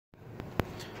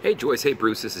Hey Joyce, hey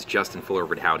Bruce, this is Justin Fuller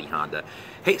over at Howdy Honda.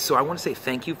 Hey, so I want to say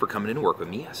thank you for coming in to work with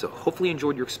me. So hopefully you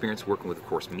enjoyed your experience working with, of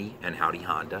course, me and Howdy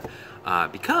Honda,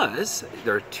 because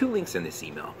there are two links in this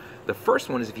email. The first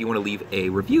one is if you want to leave a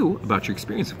review about your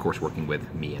experience, of course, working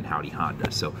with me and Howdy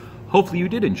Honda. So hopefully you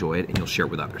did enjoy it and you'll share it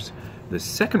with others. The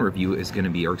second review is going to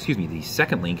be, the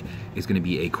second link is going to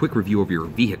be a quick review of your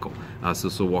vehicle. So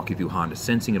this will walk you through Honda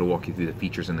Sensing, it'll walk you through the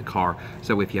features in the car.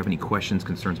 So if you have any questions,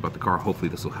 concerns about the car, hopefully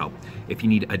this will help. If you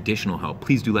need additional help,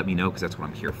 please do let me know because that's what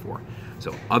I'm here for.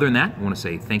 So other than that, I want to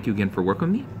say thank you again for working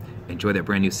with me. Enjoy that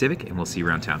brand new Civic and we'll see you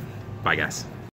around town. Bye guys.